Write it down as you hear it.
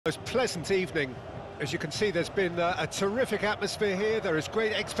Most pleasant evening. As you can see, there's been a terrific atmosphere here. There is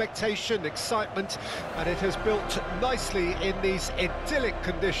great expectation, excitement, and it has built nicely in these idyllic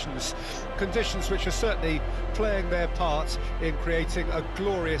conditions. Conditions which are certainly playing their part in creating a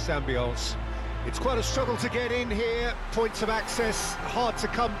glorious ambience. It's quite a struggle to get in here. Points of access hard to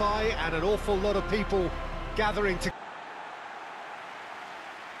come by, and an awful lot of people gathering to.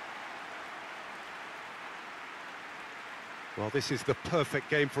 Well, this is the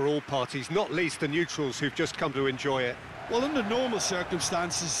perfect game for all parties, not least the neutrals who've just come to enjoy it. Well, under normal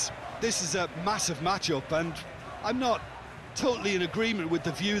circumstances, this is a massive matchup, and I'm not totally in agreement with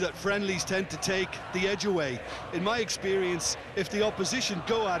the view that friendlies tend to take the edge away. In my experience, if the opposition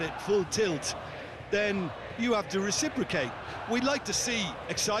go at it full tilt, then you have to reciprocate. We'd like to see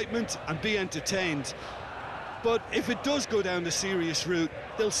excitement and be entertained, but if it does go down the serious route,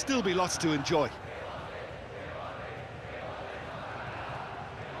 there'll still be lots to enjoy.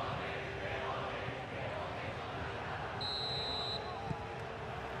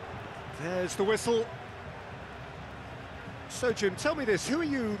 There's the whistle. So, Jim, tell me this, who are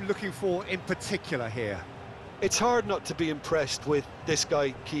you looking for in particular here? It's hard not to be impressed with this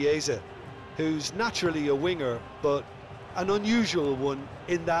guy, Chiesa, who's naturally a winger, but an unusual one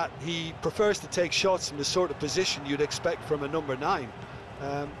in that he prefers to take shots from the sort of position you'd expect from a number 9.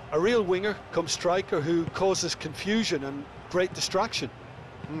 A real winger come striker who causes confusion and great distraction.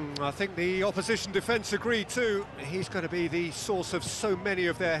 I think the opposition defence agree too. He's going to be the source of so many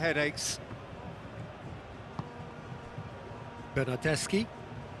of their headaches. Bernardeschi.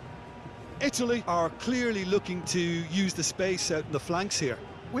 Italy are clearly looking to use the space out in the flanks here.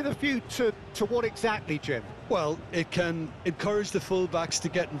 With a view to what exactly, Jim? Well, it can encourage the fullbacks to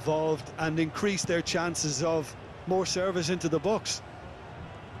get involved and increase their chances of more service into the box.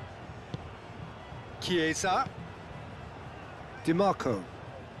 Chiesa. Di Marco.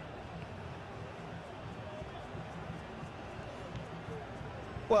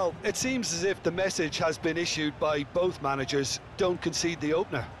 Well, it seems as if the message has been issued by both managers: don't concede the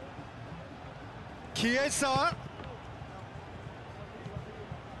opener. Chiesa.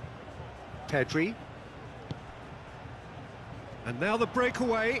 Pedri. And now the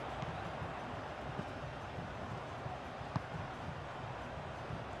breakaway.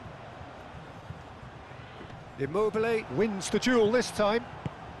 Immobile wins the duel this time.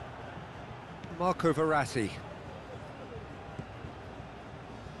 Marco Verratti.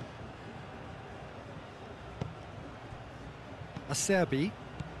 Acerbi,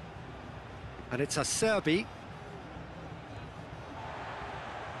 and it's Acerbi.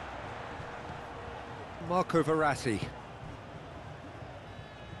 Marco Verratti.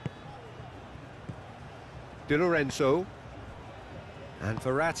 Di Lorenzo, and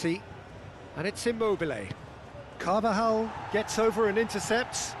Verratti, and it's Immobile. Carvajal gets over and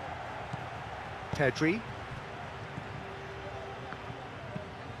intercepts. Pedri.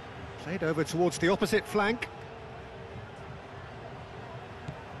 Played over towards the opposite flank.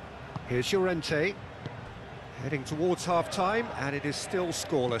 Here's Llorente, heading towards half-time, and it is still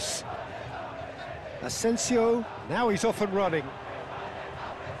scoreless. Asensio, now he's off and running.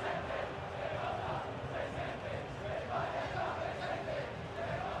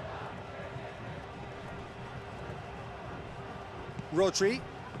 Rodri.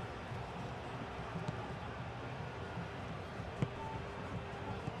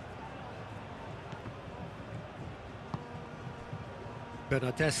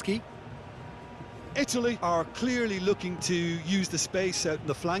 Bernardeschi. Italy are clearly looking to use the space out in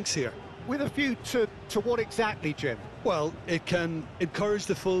the flanks here. With a view to what exactly, Jim? Well, it can encourage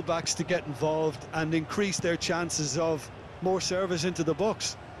the fullbacks to get involved and increase their chances of more service into the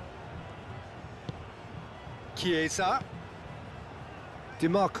box. Chiesa. Di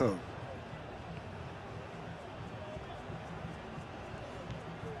Marco.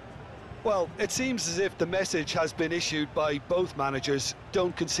 Well, it seems as if the message has been issued by both managers: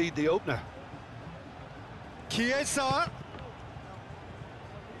 don't concede the opener. Chiesa.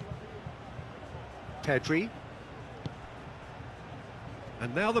 Pedri.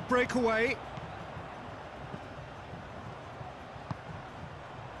 And now the breakaway.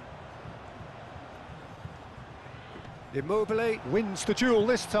 Immobile wins the duel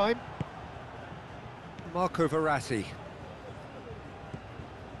this time. Marco Verratti.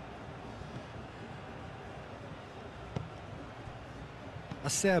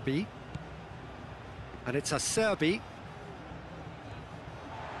 Acerbi. And it's Acerbi.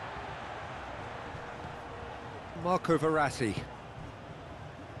 Marco Verratti.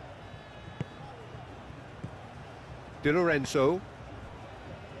 Di Lorenzo.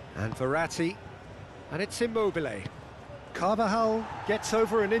 And Verratti. And it's Immobile. Carvajal gets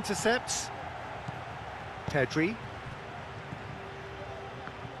over and intercepts. Pedri.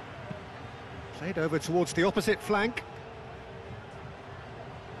 Played over towards the opposite flank.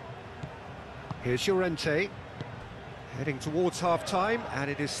 Here's Llorente. Heading towards half-time,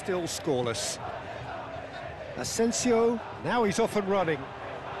 and it is still scoreless. Asensio, now he's off and running.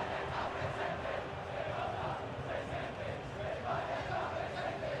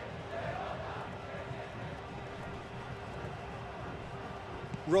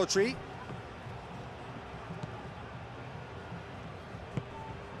 Rodri.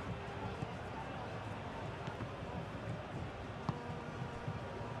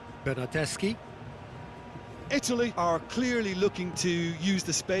 Bernardeschi. Italy are clearly looking to use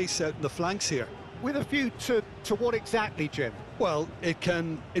the space out in the flanks here. With a view to what exactly, Jim? Well, it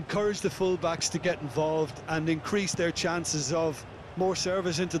can encourage the fullbacks to get involved and increase their chances of more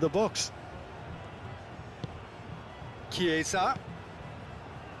service into the box. Chiesa.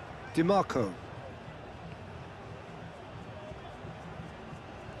 Di Marco.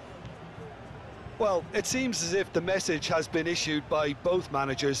 Well, it seems as if the message has been issued by both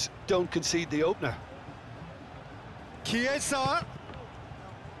managers: don't concede the opener. Chiesa.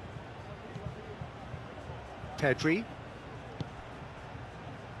 Pedri.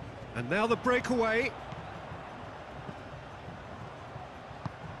 And now the breakaway.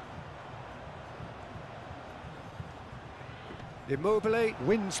 Immobile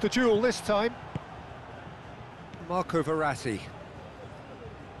wins the duel this time. Marco Verratti.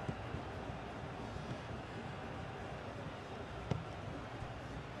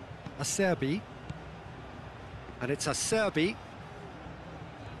 Acerbi. And it's Acerbi.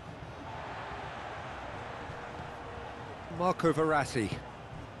 Marco Verratti.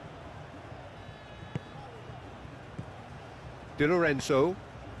 Di Lorenzo.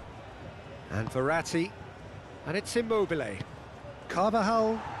 And Verratti. And it's Immobile.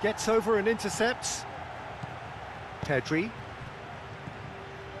 Carvajal gets over and intercepts. Pedri.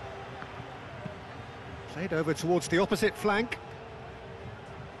 Played over towards the opposite flank.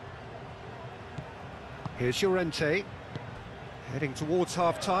 Here's Llorente. Heading towards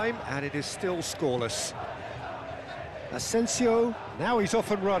half-time, and it is still scoreless. Asensio, now he's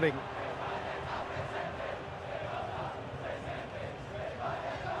off and running.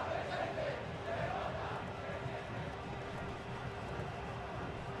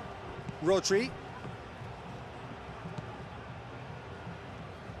 Rodri.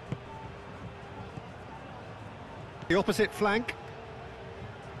 The opposite flank.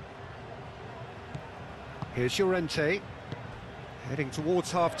 Here's Llorente. Heading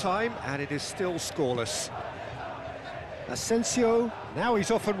towards half-time, and it is still scoreless. Asensio, now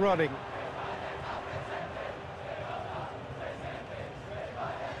he's off and running.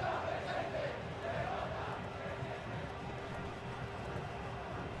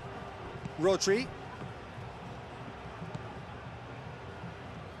 Rodri.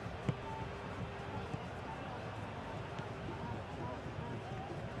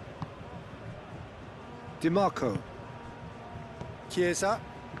 Di Marco. Chiesa.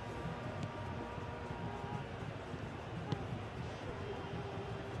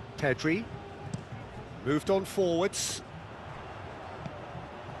 Pedri. Moved on forwards.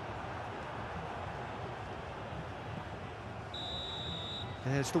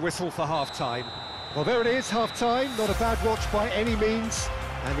 There's the whistle for half-time. Well, there it is, half-time. Not a bad watch by any means.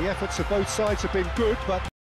 And the efforts of both sides have been good, but